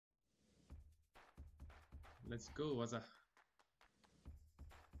Let's go, Waza.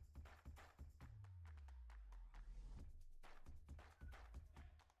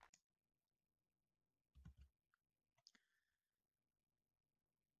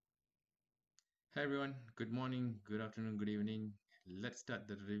 Hi everyone, good morning, good afternoon, good evening. Let's start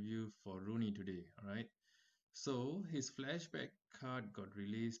the review for Rooney today, alright? So his flashback card got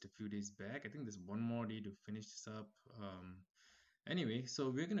released a few days back. I think there's one more day to finish this up. Anyway,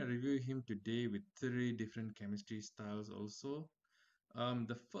 so we're gonna review him today with 3 different chemistry styles also.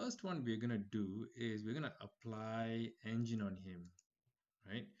 The first one we're gonna do is we're gonna apply engine on him,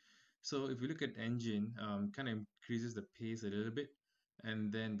 right? So if you look at engine, kind of increases the pace a little bit,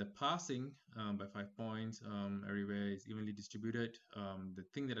 and then the passing by 5 points everywhere is evenly distributed. The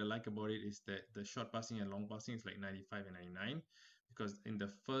thing that I like about it is that the short passing and long passing is like 95 and 99, because in the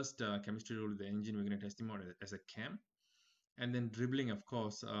first chemistry role with the engine, we're going to test him out as a chem. And then dribbling, of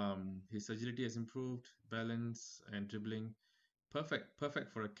course, his agility has improved, balance and dribbling, perfect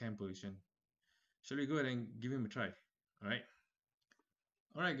for a chem position. Shall we go ahead and give him a try? All right.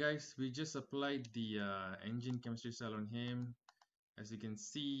 Alright guys, we just applied the engine chemistry cell on him. As you can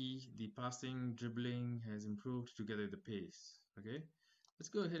see, the passing, dribbling has improved together with the pace. Okay, let's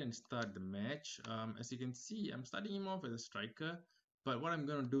go ahead and start the match. As you can see, I'm starting him off as a striker, but what I'm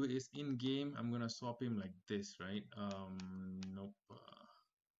gonna do is in game, I'm gonna swap him like this, right? Nope,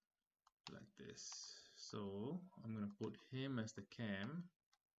 like this. So I'm gonna put him as the cam.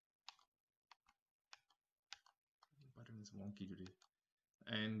 Button is wonky today.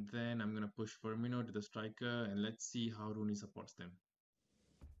 And then I'm going to push Firmino to the striker, and let's see how Rooney supports them.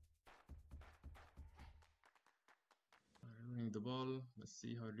 Rooney the ball. Let's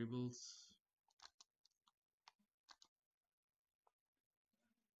see how it dribbles.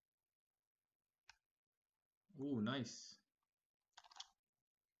 Oh, nice.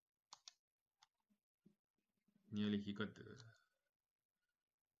 Nearly he got the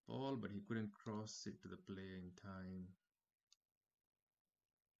ball, but he couldn't cross it to the player in time.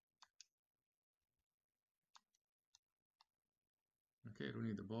 Okay,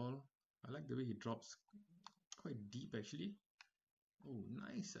 Rooney the ball. I like the way he drops quite deep actually. Oh,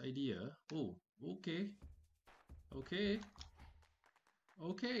 nice idea. Oh, okay. Okay.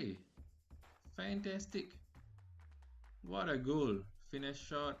 Okay. Fantastic. What a goal. Finish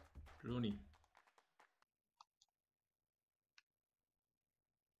shot. Rooney.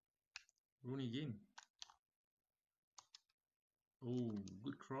 Rooney again. Oh,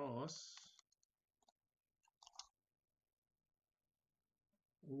 good cross.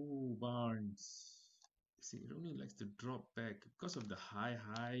 Oh, Barnes. See, Rooney likes to drop back because of the high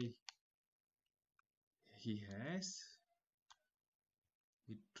he has.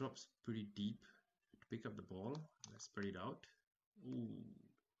 He drops pretty deep to pick up the ball. Let's spread it out. Ooh.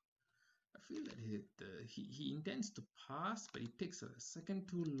 I feel that he intends to pass, but it takes a second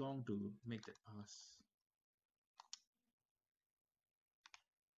too long to make that pass.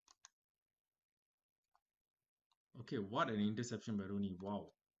 Okay, what an interception by Rooney.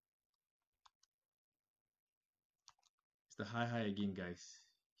 Wow. It's the high again, guys.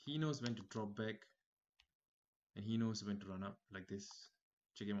 He knows when to drop back, and he knows when to run up like this.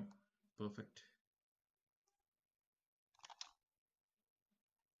 Check him out. Perfect.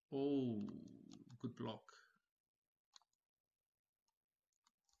 Oh, good block.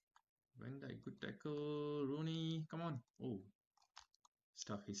 Van Dijk, good tackle. Rooney, come on. Oh,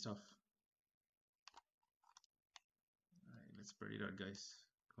 stuff, he's tough. Alright, let's spread it out, guys.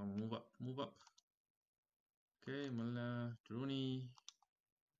 Come on, move up, move up. Okay, Mulla, Rooney.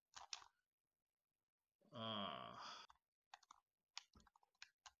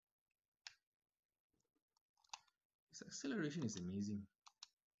 His acceleration is amazing.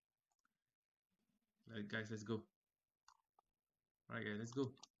 Alright, guys, let's go. Alright, guys, let's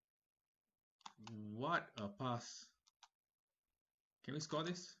go. What a pass. Can we score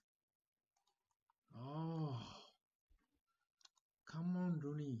this? Oh, come on,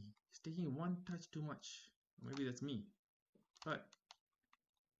 Rooney. He's taking one touch too much. Maybe that's me. But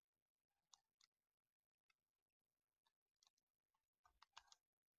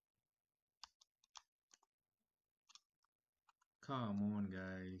come on,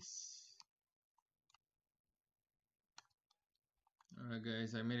 guys. Alright,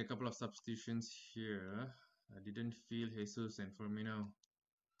 guys, I made a couple of substitutions here. I didn't feel Jesus and Firmino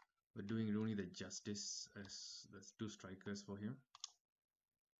were doing Rooney the justice as the 2 strikers for him.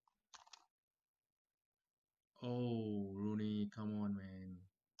 Oh, Rooney, come on, man.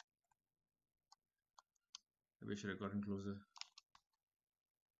 Maybe I should have gotten closer.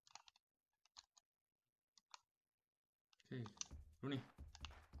 Okay, Rooney.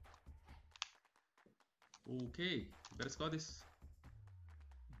 Okay, better score this.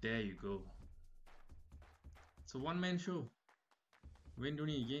 There you go. It's a one-man show. Wayne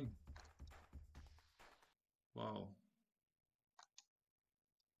Rooney again. Wow.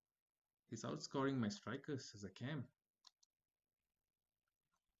 He's outscoring my strikers as a cam.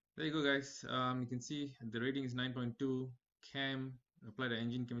 There you go, guys. You can see the rating is 9.2. Cam, apply the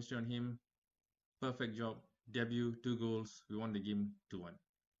engine chemistry on him. Perfect job. Debut, 2 goals. We won the game 2-1.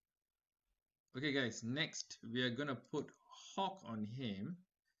 Okay, guys. Next, we are gonna put Hawk on him.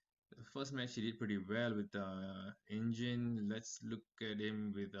 The first match he did pretty well with the engine. Let's look at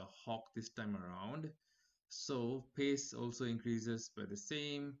him with the Hawk this time around. So pace also increases by the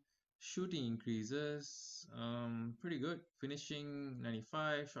same. Shooting increases. Pretty good. Finishing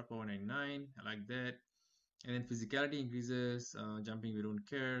 95, shot power 99. I like that. And then physicality increases. Jumping we don't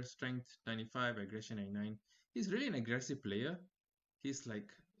care. Strength 95, aggression 99. He's really an aggressive player. He's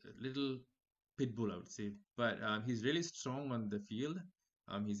like a little pit bull, I would say. But he's really strong on the field.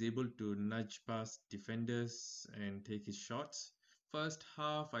 He's able to nudge past defenders and take his shots. First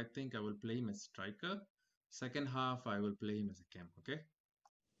half, I think I will play him as striker. Second half, I will play him as a cam, okay?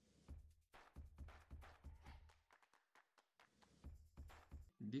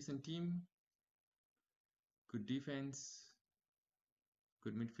 Decent team, good defense,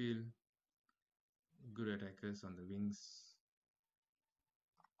 good midfield, good attackers on the wings.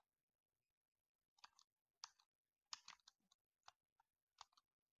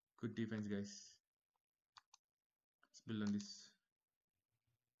 Good defense, guys. Let's build on this.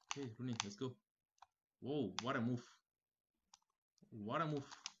 Okay, Rooney, let's go. Whoa, what a move. What a move.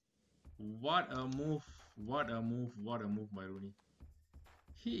 What a move. What a move. What a move by Rooney.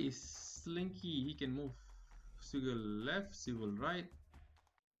 He is slinky. He can move. Swivel left, swivel right.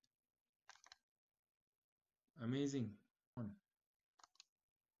 Amazing. On.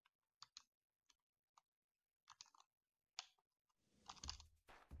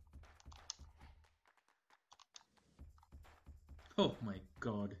 Oh my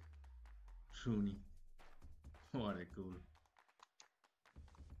god. Rooney. What a goal.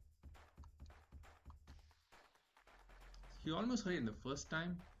 He almost hit it in the first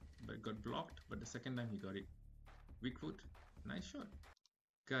time, but it got blocked. But the second time he got it. Weak foot. Nice shot.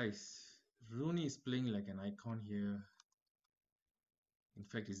 Guys, Rooney is playing like an icon here. In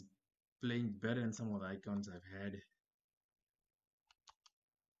fact, he's playing better than some of the icons I've had.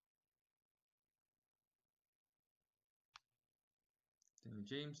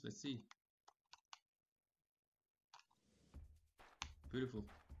 James, let's see. Beautiful.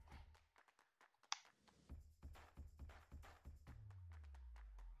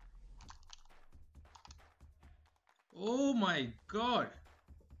 Oh my god!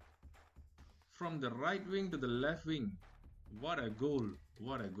 From the right wing to the left wing. What a goal.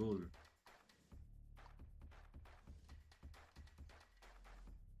 What a goal.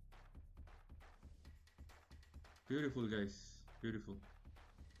 Beautiful, guys. Beautiful.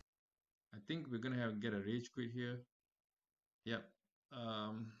 I think we're gonna get a rage quit here. Yep.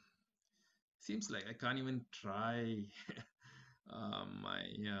 Seems like I can't even try my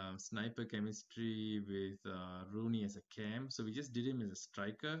sniper chemistry with Rooney as a cam. So we just did him as a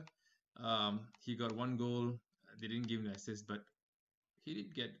striker. He got 1 goal. They didn't give him an assist, but he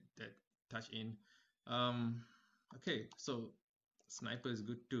did get that touch in. Okay, so sniper is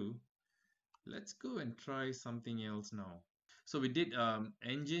good too. Let's go and try something else now. So we did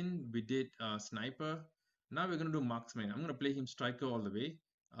engine, we did sniper. Now we're going to do marksman. I'm going to play him striker all the way.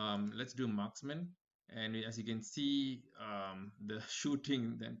 Let's do marksman. And as you can see, the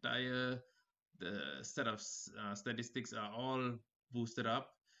shooting, the set of statistics are all boosted up.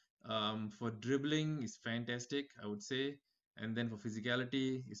 For dribbling is fantastic, I would say. And then for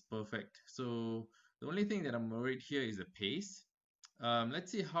physicality is perfect. So the only thing that I'm worried here is the pace.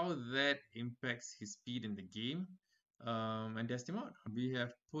 Let's see how that impacts his speed in the game and test him out. We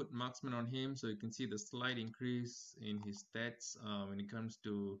have put marksman on him, so you can see the slight increase in his stats when it comes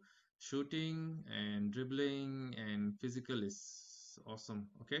to shooting and dribbling, and physical is awesome.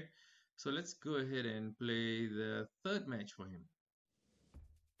 Okay, so let's go ahead and play the third match for him.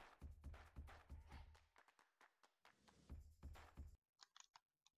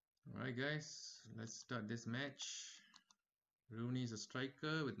 Alright guys, let's start this match. Rooney is a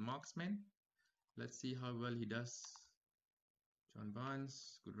striker with marksman. Let's see how well he does. John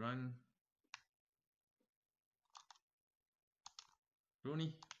Barnes, good run.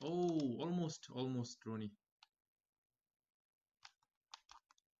 Rooney, oh, almost Rooney.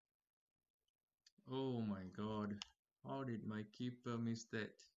 Oh my god, how did my keeper miss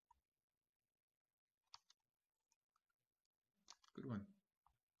that? Good one.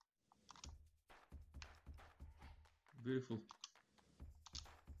 Beautiful.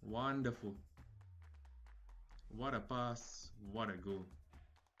 Wonderful. What a pass. What a goal.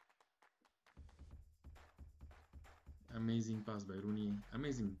 Amazing pass by Rooney.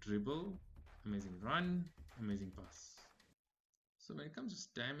 Amazing dribble. Amazing run. Amazing pass. So when it comes to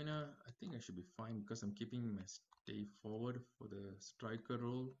stamina, I think I should be fine because I'm keeping my stay forward for the striker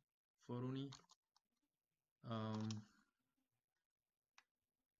role for Rooney.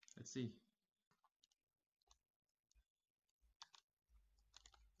 Let's see.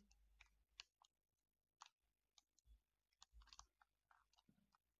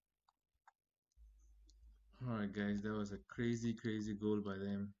 Alright guys, that was a crazy goal by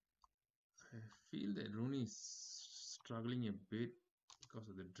them. I feel that Rooney is struggling a bit because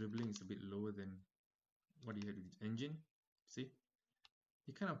of the dribbling is a bit lower than what he had with his engine. See?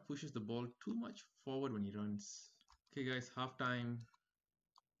 He kind of pushes the ball too much forward when he runs. Okay guys, half time.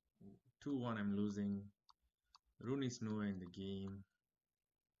 2-1 I'm losing. Rooney's nowhere in the game.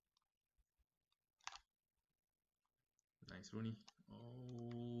 Nice Rooney.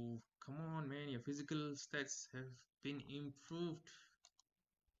 Oh, come on man, your physical stats have been improved.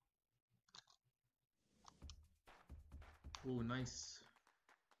 Oh, nice.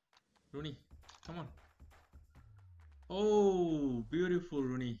 Rooney, come on. Oh, beautiful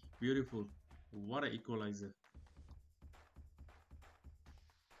Rooney, beautiful. What an equalizer.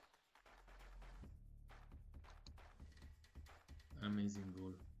 Amazing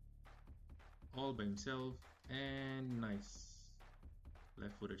goal. All by himself and nice.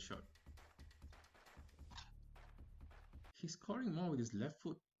 Left-footed shot. He's scoring more with his left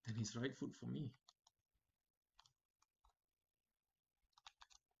foot than his right foot for me.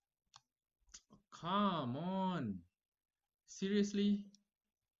 Oh, come on. Seriously?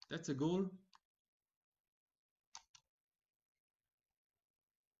 That's a goal?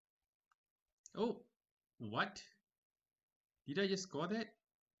 Oh, what? Did I just score that?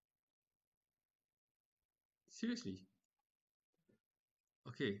 Seriously?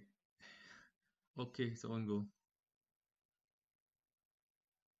 Okay. Okay, it's on goal.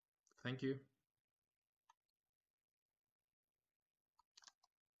 Thank you.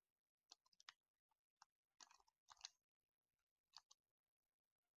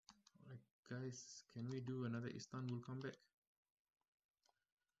 Alright, guys, can we do another Istanbul comeback?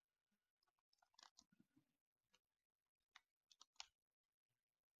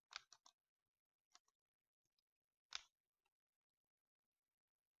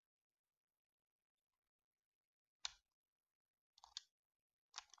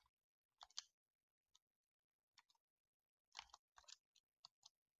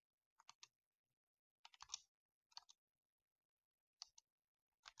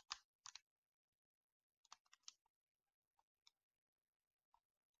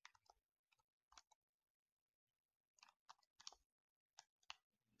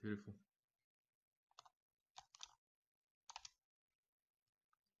 Beautiful.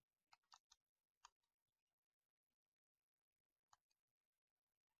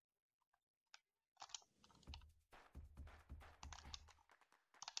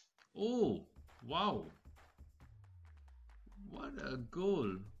 Oh, wow. What a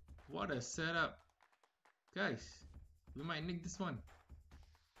goal. What a setup. Guys, we might nick this one.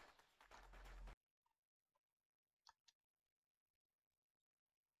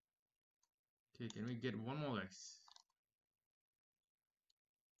 Okay, can we get one more, guys?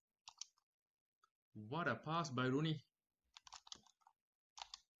 What a pass by Rooney.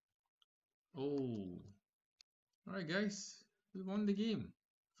 Oh. Alright, guys. We won the game.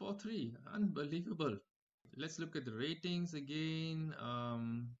 4-3. Unbelievable. Let's look at the ratings again.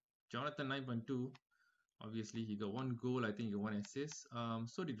 Jonathan 9.2. Obviously, he got one goal. I think he got one assist.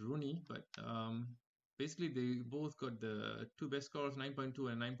 So did Rooney, but basically they both got the two best scores,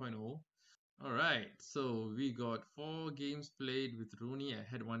 9.2 and 9.0. All right, so we got 4 games played with Rooney. I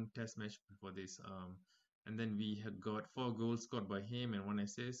had one test match before this. And then we had got 4 goals scored by him and one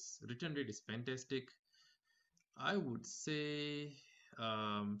assist. Return rate is fantastic. I would say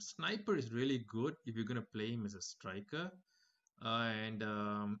Sniper is really good if you're gonna play him as a striker. And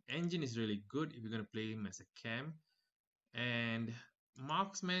Engine is really good if you're gonna play him as a cam. And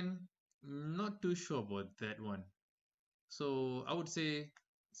Marksman, not too sure about that one. So I would say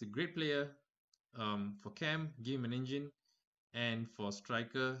it's a great player. For cam, give him an engine, and for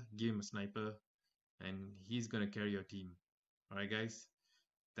striker, give him a sniper, and he's gonna carry your team. Alright guys,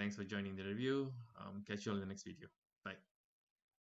 thanks for joining the review. Catch you all in the next video.